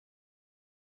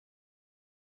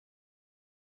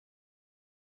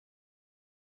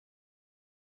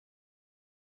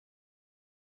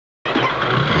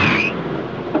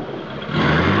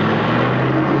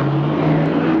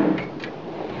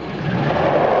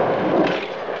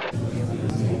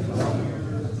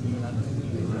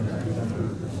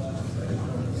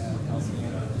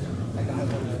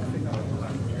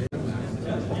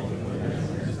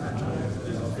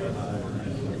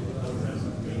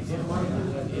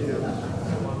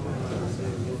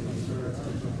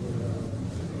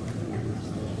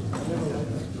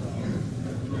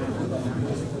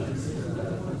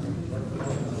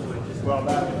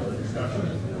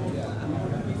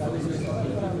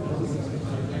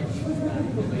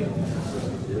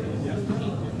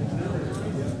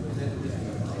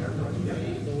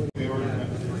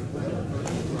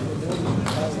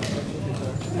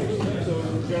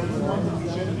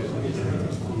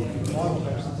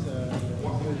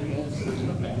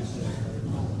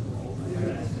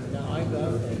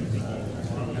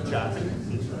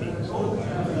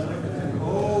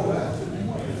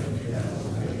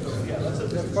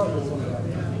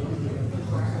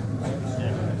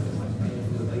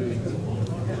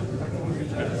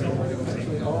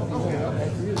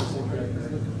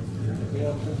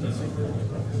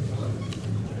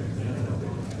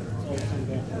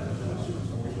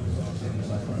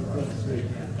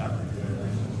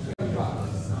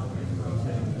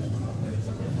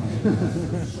Yeah,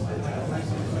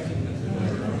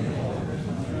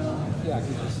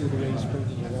 because you see the way he's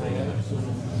printing it all out.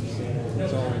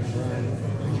 It's all in brown.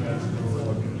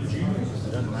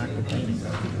 It doesn't lack the painting.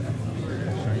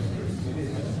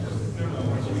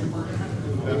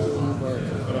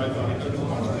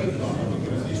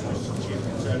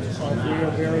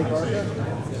 Real Barry Barker?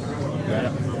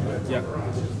 Yeah. Yeah.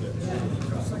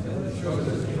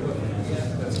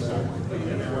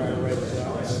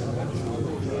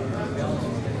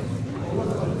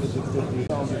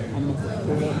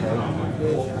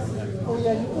 Oh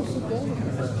yeah, you can sit down.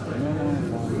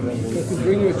 They can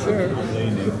bring you a chair. You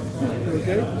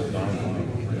okay?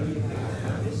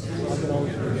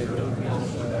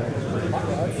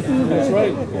 That's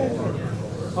right.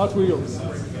 Hot Wheels.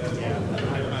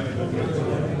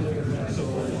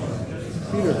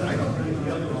 Peter.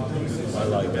 I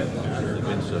like it.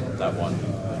 Vincent, that one.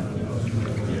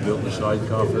 You built the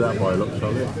sidecar for that boy, looks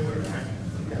so good.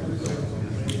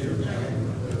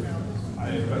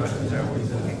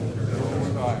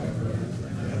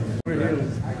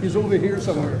 He's over here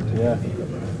somewhere. Yeah.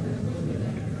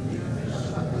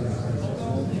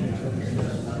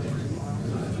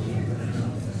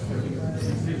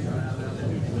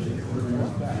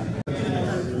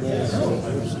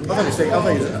 I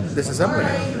thought he was disassembling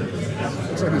it.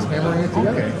 Looks like he's hammering it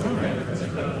together.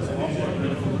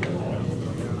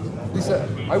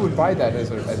 I would buy that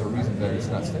as a reason that it's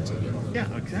not stenciled.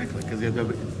 Yeah, exactly. Because The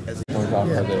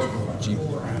Jeep,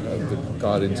 the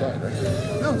God inside, right?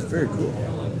 no, it's very cool.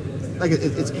 Like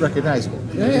it's recognizable.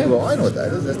 Yeah. Well, I know what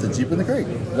that is. That's the Jeep in the crate.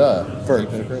 Jeep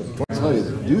in the crate. I tell you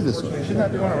to do this one. Shouldn't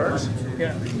that be one of ours?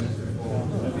 Yeah.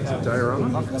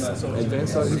 Diorama.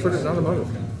 Advanced, you put it in automotive.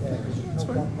 That's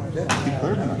fine. Be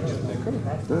clear or not?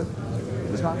 Good.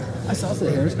 It's not. I saw the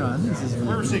Harriscon. This is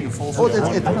really Seeing a full.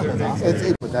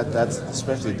 That's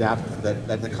especially adaptive.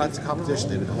 That the competition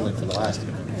they've been holding for the last.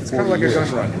 It's kind of like a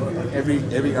gun run.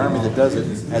 Every army that does it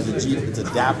has a Jeep. It's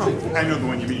adapted. I know the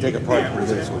one you mean. Take apart for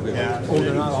this one. Oh,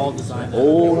 they're not all designed.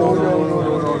 Oh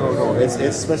no! It's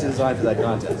especially designed for that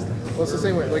contest. Well, it's the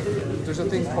same way. Like, there's a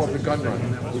thing called the gun run,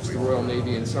 which the Royal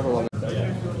Navy and several other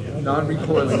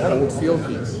non-recoiling old field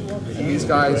piece. And these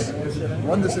guys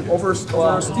run this over a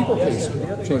steeplechase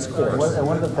chase course. And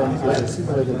one of the things is it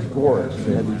simulated gorge.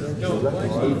 They had these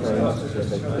electric A-frames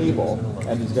with a cable,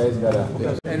 and these guys got a.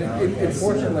 And it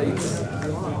simulates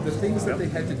the things that they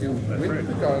had to do with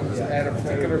the guns at a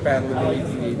particular battle in the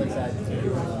 1880s.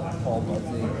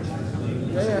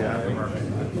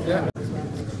 Yeah.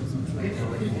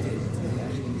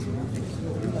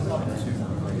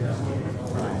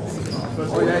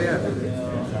 Oh yeah.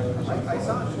 I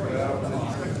saw it.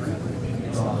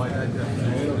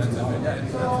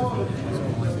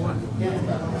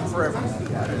 Forever.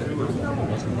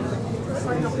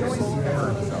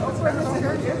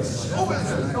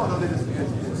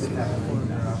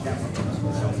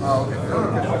 Oh, okay.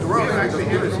 The Royal Navy actually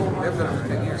did this. They've done it for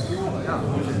 10 years.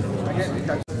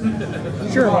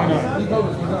 Sure, why not?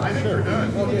 I think we're done.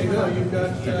 Okay, no, you've got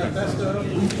best of.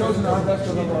 We've chosen our best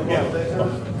of our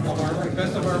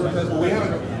best of our best. We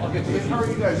haven't. I'll get to it. How are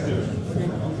you guys doing?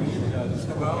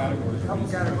 Well, a couple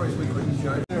categories we couldn't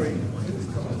judge.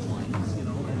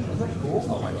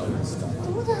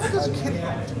 Who the heck is Kitty?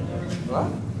 What?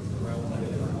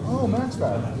 Oh, Max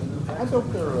Bad. I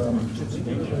hope they're gypsy.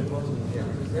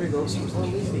 There you go. It's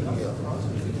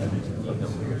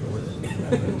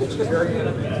very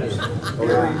anime too.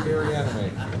 Very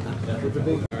anime. With the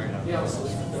big.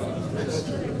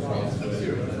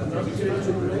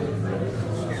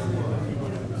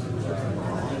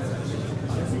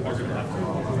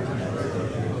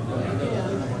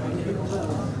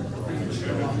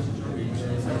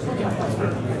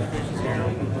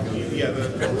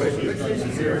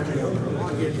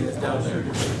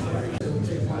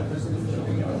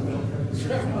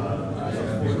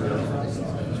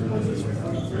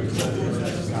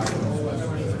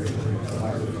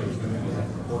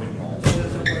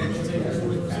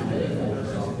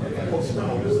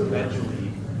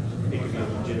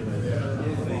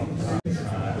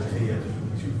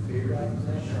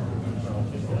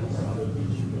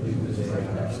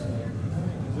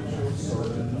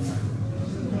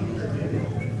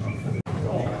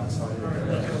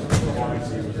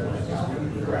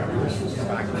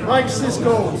 Mike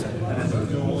Cisco.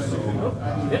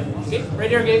 Yep. Okay, right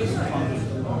here, Gabe.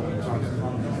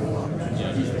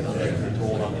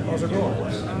 How's it going?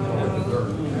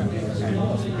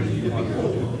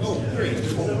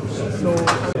 So,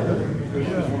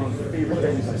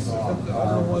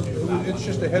 It's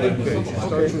just a heading page. It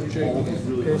starts with J.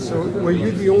 Okay, so were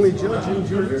you the only judge in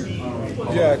junior?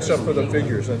 Yeah, except for the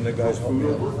figures and the guy's food.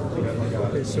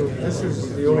 Okay, so this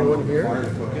is the only one here?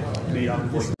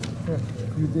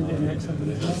 You did an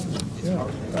excellent job. Yeah,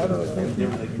 I don't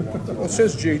know. Well, it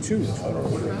says J2.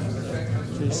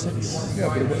 J6. Yeah,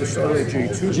 but it started at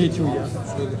J2. J2,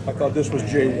 yeah. I thought this was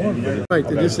J1. But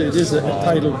Right, it is a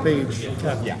title page.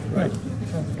 Yeah. Right.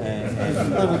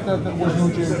 that was no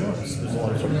J1.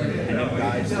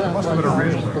 Must have been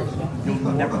original.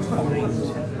 You'll never find any of this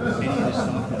stuff.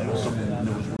 There was something,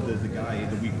 there was the guy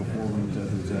the week before when he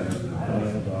said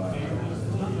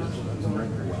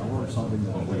well or something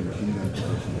that was a machine gun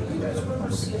position. That's a public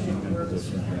machine gun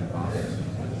position.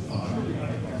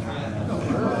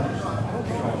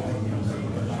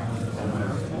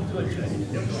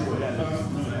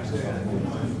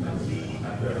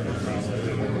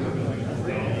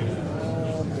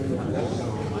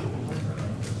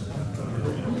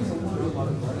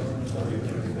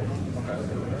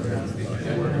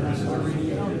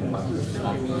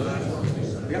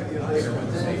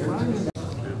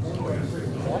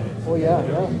 Oh, yeah.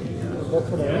 That's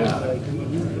what I mean. Like,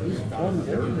 he's done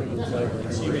everything. It's like,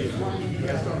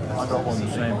 I got one the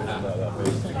same as that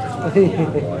big.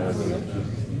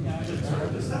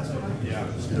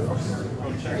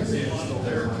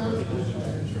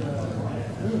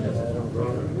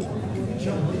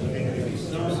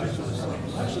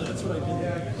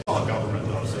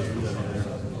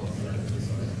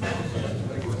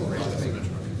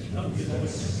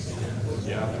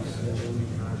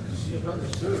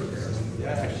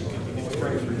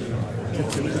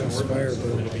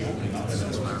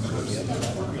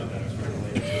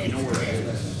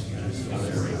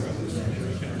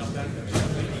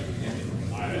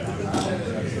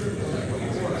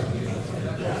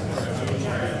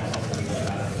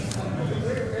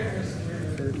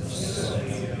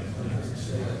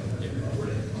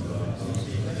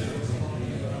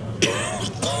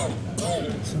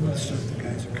 some of the stuff the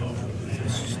guys are coming up with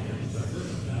is just...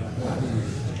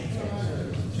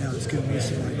 Now it's giving me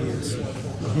some ideas.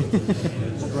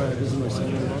 Right, this is my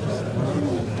son.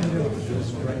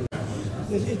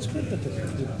 It's good that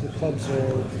the clubs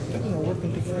are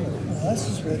working together. Well, this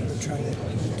is what we're trying to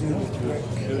do with Rick.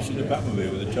 It was the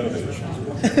Batmobile with the tow hitch.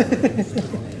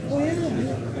 Oh, yeah.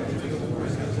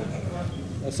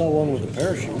 I saw one with a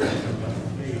parachute.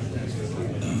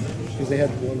 Because they had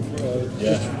one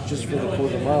just for the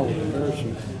quarter mile with a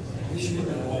parachute.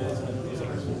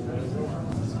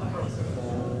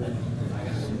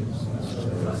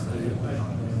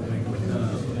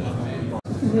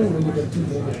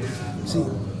 See,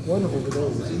 one over there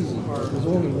was easy. There's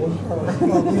only one car.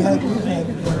 Well, we had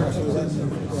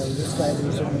this guy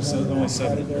was only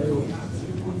seven.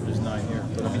 There's 9 here.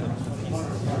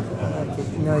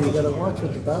 Now you got to watch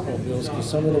with the Batmobiles because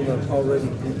some of them are already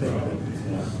prepainted.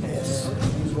 Yes.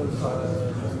 These ones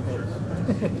are.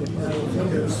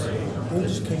 They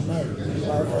just came out.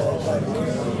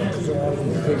 Because they're all the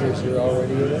figures are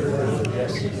already in it.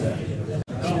 Yes.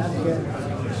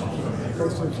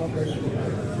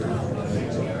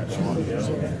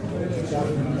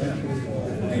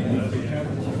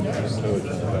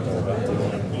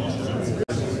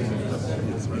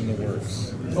 It's in the works.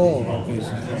 Oh,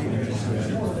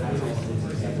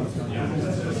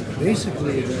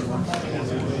 basically,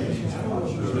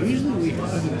 usually we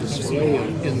have a display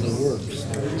in the works.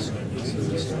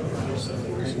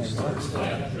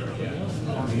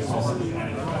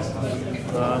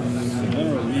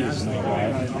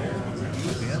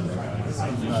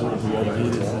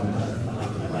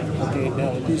 Okay,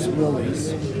 now these Willies.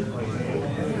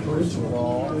 First of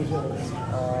all,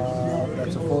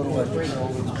 that's a photoelectric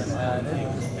mold that's been added.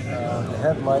 The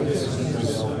headlights,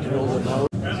 drilled them out.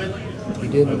 We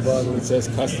didn't bother. It says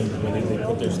custom, but they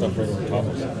put their stuff right on top of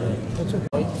it. That's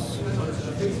okay.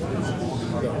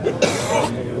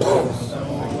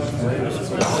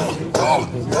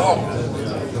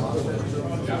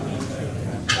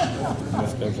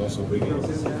 This guy's also big.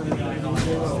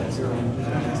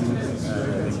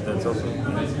 That's also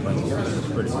it's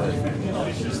pretty good.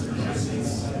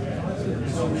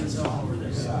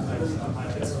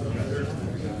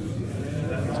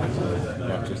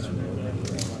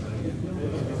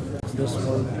 This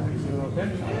one.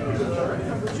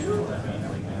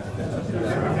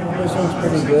 This one's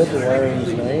pretty good. The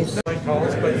wiring's nice.